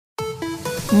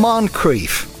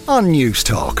Moncrief on News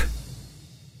Talk.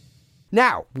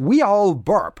 Now, we all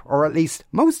burp, or at least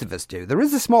most of us do. There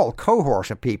is a small cohort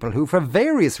of people who, for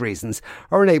various reasons,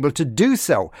 are unable to do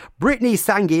so. Brittany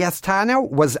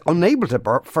Sangastiano was unable to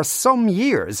burp for some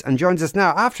years and joins us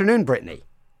now. Afternoon, Brittany.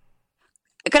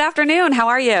 Good afternoon. How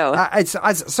are you? As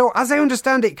I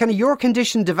understand it, kind of your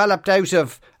condition developed out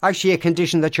of actually a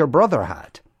condition that your brother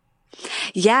had.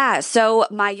 Yeah. So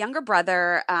my younger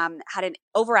brother had an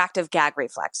overactive gag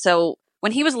reflex. So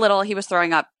when he was little, he was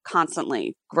throwing up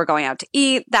constantly. We're going out to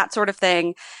eat, that sort of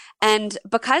thing. And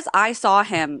because I saw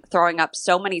him throwing up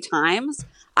so many times,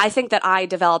 I think that I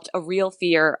developed a real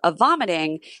fear of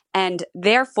vomiting and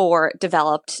therefore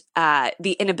developed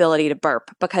the inability to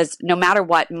burp, because no matter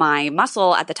what, my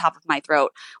muscle at the top of my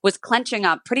throat was clenching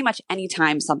up pretty much any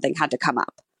time something had to come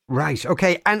up. Right.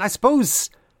 Okay. And I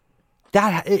suppose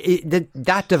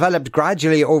that developed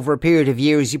gradually over a period of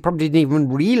years. You probably didn't even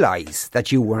realise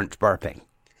that you weren't burping.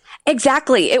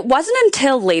 Exactly. It wasn't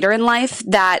until later in life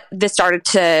that this started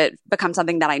to become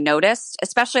something that I noticed,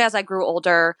 especially as I grew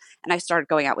older and I started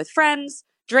going out with friends,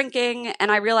 drinking, and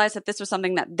I realized that this was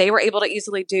something that they were able to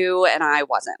easily do and I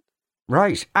wasn't.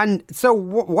 Right. And so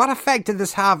what effect did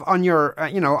this have on your,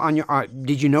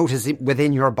 did you notice it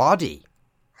within your body?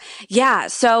 Yeah.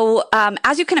 So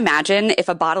as you can imagine, if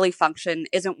a bodily function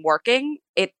isn't working,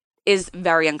 it is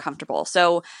very uncomfortable.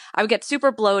 So I would get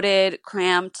super bloated,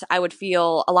 cramped. I would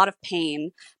feel a lot of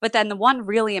pain. But then the one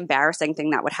really embarrassing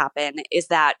thing that would happen is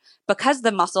that because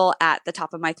the muscle at the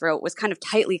top of my throat was kind of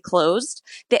tightly closed,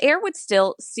 the air would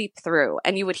still seep through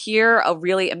and you would hear a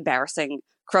really embarrassing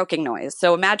croaking noise.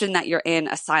 So imagine that you're in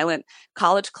a silent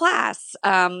college class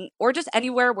or just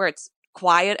anywhere where it's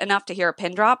quiet enough to hear a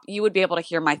pin drop, you would be able to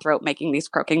hear my throat making these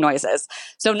croaking noises.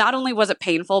 So not only was it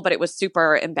painful, but it was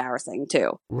super embarrassing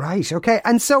too. Right. Okay.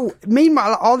 And so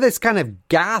meanwhile, all this kind of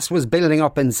gas was building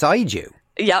up inside you.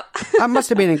 Yep. That must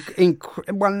have been,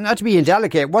 well, not to be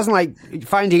indelicate. It wasn't like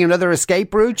finding another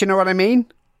escape route. You know what I mean?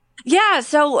 Yeah,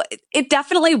 so it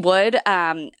definitely would.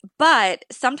 But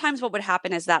sometimes what would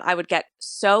happen is that I would get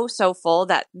so full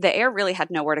that the air really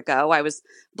had nowhere to go. I was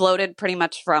bloated pretty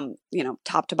much from,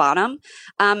 top to bottom.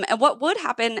 And what would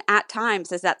happen at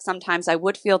times is that sometimes I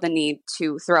would feel the need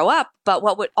to throw up, but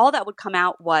all that would come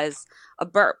out was a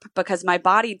burp because my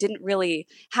body didn't really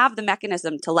have the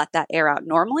mechanism to let that air out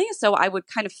normally. So I would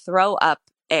kind of throw up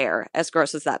air, as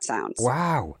gross as that sounds.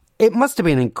 Wow. It must have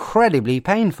been incredibly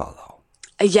painful, though.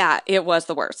 Yeah, it was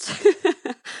the worst.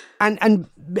 And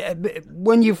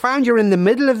when you found you're in the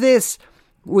middle of this,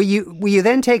 were you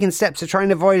then taking steps to try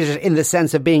and avoid it in the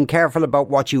sense of being careful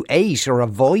about what you ate or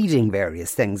avoiding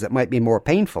various things that might be more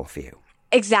painful for you?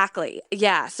 Exactly.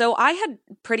 Yeah. So I had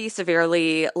pretty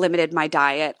severely limited my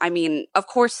diet. I mean, of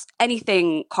course,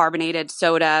 anything carbonated,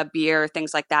 soda, beer,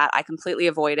 things like that, I completely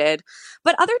avoided.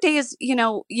 But other days,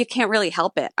 you can't really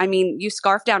help it. I mean, you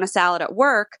scarf down a salad at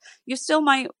work, you still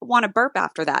might want to burp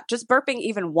after that. Just burping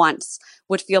even once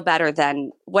would feel better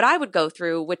than what I would go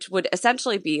through, which would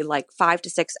essentially be like 5 to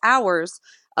 6 hours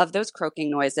of those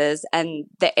croaking noises and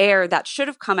the air that should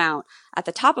have come out at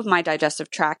the top of my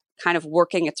digestive tract kind of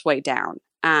working its way down.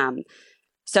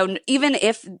 So even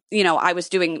if, I was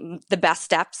doing the best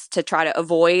steps to try to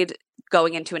avoid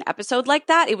going into an episode like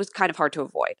that, it was kind of hard to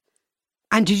avoid.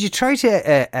 And did you try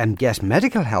to get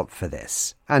medical help for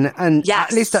this? And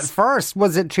yes. At least at first,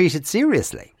 was it treated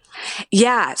seriously?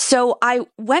 Yeah. So I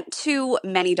went to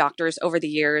many doctors over the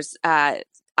years.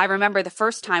 I remember the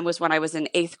first time was when I was in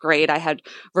 8th grade. I had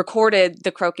recorded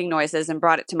the croaking noises and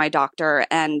brought it to my doctor.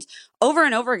 And over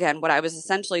again, what I was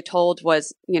essentially told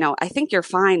was, I think you're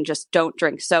fine, just don't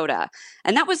drink soda.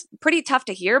 And that was pretty tough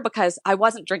to hear because I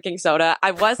wasn't drinking soda.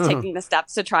 I was taking the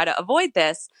steps to try to avoid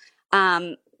this.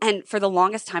 And for the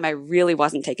longest time, I really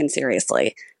wasn't taken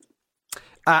seriously.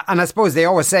 And I suppose they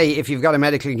always say if you've got a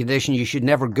medical condition, you should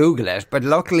never Google it. But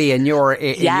luckily, in your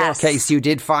case, you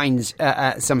did find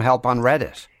some help on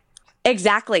Reddit.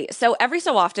 Exactly. So every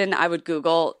so often I would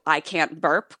Google, I can't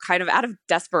burp, kind of out of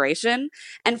desperation.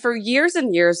 And for years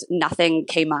and years, nothing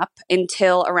came up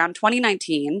until around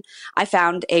 2019, I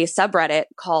found a subreddit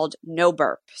called No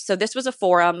Burp. So this was a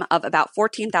forum of about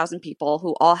 14,000 people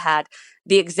who all had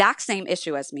the exact same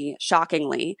issue as me,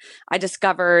 shockingly. I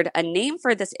discovered a name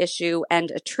for this issue and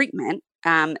a treatment.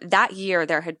 That year,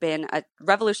 there had been a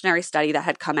revolutionary study that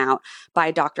had come out by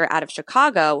a doctor out of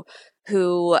Chicago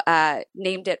who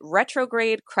named it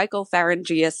retrograde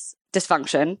cricopharyngeus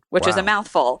dysfunction, which is a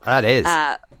mouthful. That is.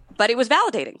 But it was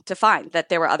validating to find that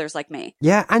there were others like me.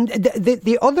 Yeah, and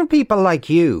the other people like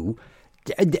you,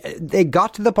 they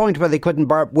got to the point where they couldn't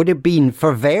burp. Would it have been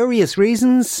for various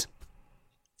reasons?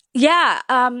 Yeah,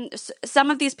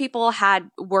 some of these people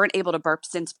weren't able to burp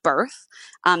since birth.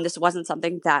 This wasn't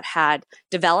something that had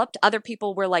developed. Other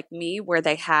people were like me, where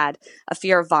they had a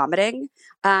fear of vomiting.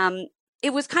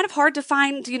 It was kind of hard to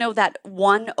find, that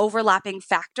one overlapping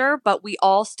factor, but we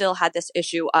all still had this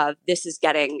issue of this is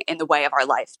getting in the way of our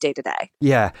life day to day.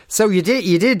 Yeah. So you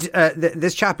did.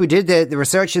 This chap who did the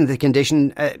research into the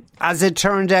condition, as it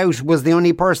turned out, was the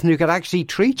only person who could actually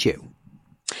treat you.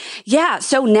 Yeah.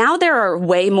 So now there are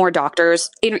way more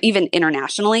doctors, even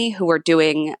internationally, who are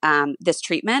doing this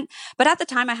treatment. But at the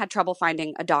time, I had trouble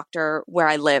finding a doctor where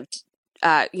I lived,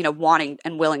 wanting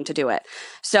and willing to do it.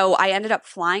 So I ended up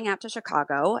flying out to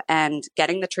Chicago and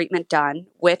getting the treatment done,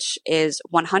 which is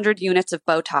 100 units of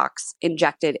Botox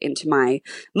injected into my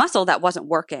muscle that wasn't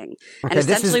working. Okay, and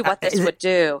essentially what this would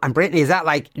do. And Brittany, is that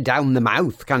like down the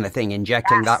mouth kind of thing,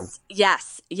 injecting that?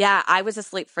 Yes. Yeah. I was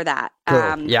asleep for that.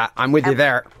 Cool. Yeah, I'm with you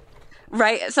there.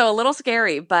 Right. So a little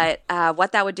scary, but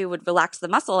what that would do would relax the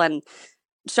muscle. And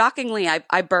shockingly,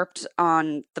 I burped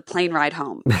on the plane ride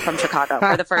home from Chicago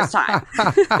for the first time.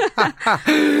 Oh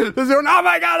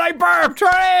my God, I burped!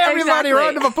 Hooray, everybody, exactly.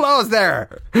 Round of applause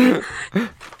there.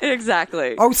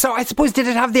 Exactly. Oh, so I suppose, did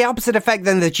it have the opposite effect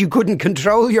then, that you couldn't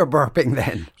control your burping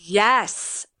then?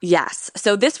 Yes.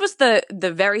 So this was the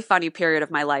very funny period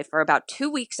of my life. For about 2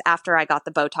 weeks after I got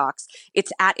the Botox,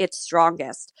 it's at its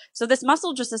strongest. So this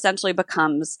muscle just essentially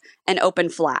becomes an open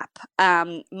flap.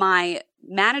 My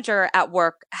manager at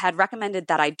work had recommended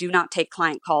that I do not take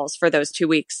client calls for those 2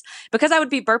 weeks because I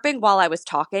would be burping while I was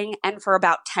talking and for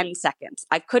about 10 seconds.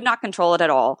 I could not control it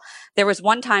at all. There was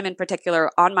one time in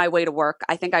particular on my way to work,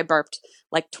 I think I burped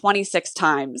like 26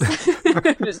 times.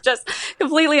 It was just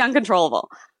completely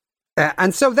uncontrollable.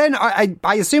 And so then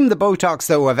I assume the Botox,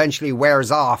 though, eventually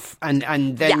wears off and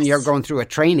then yes. You're going through a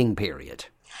training period.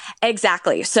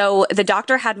 Exactly. So the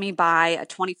doctor had me buy a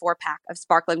 24-pack of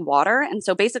sparkling water. And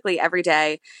so basically every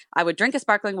day I would drink a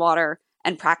sparkling water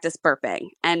and practice burping.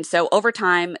 And so over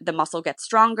time, the muscle gets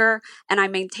stronger and I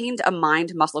maintained a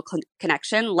mind-muscle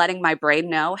connection, letting my brain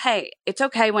know, hey, it's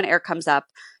okay when air comes up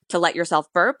to let yourself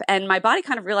burp. And my body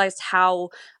kind of realized how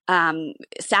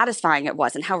satisfying it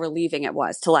was and how relieving it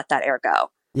was to let that air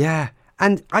go. Yeah.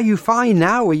 And are you fine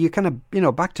now? Are you kind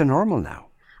of, back to normal now?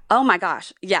 Oh my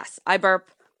gosh. Yes. I burp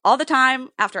all the time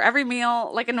after every meal,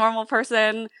 like a normal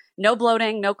person. No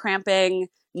bloating, no cramping,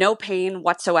 no pain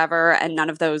whatsoever, and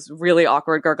none of those really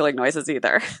awkward gurgling noises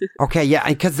either. Okay. Yeah.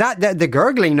 Because the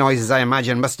gurgling noises, I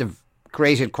imagine, must have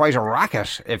created quite a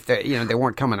racket if they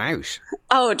weren't coming out.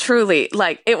 Oh, truly.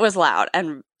 Like, it was loud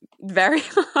and very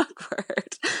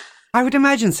awkward. I would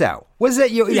imagine so. Was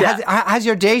it you? Yeah. Has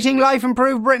your dating life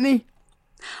improved, Brittany?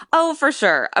 Oh, for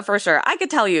sure. For sure. I could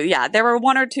tell you, yeah, there were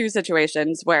one or two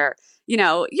situations where,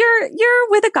 you're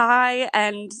with a guy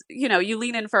and, you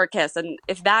lean in for a kiss. And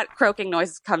if that croaking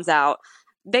noise comes out,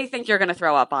 they think you're going to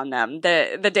throw up on them.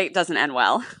 The date doesn't end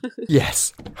well.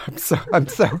 Yes. I'm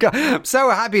so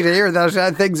happy to hear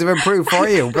that things have improved for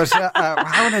you. But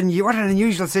what an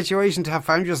unusual situation to have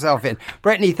found yourself in.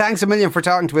 Brittany, thanks a million for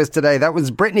talking to us today. That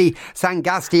was Brittany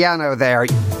Sangastiano there.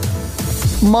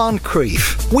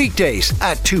 Moncrief, weekdays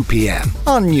at 2 p.m.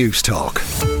 on News Talk.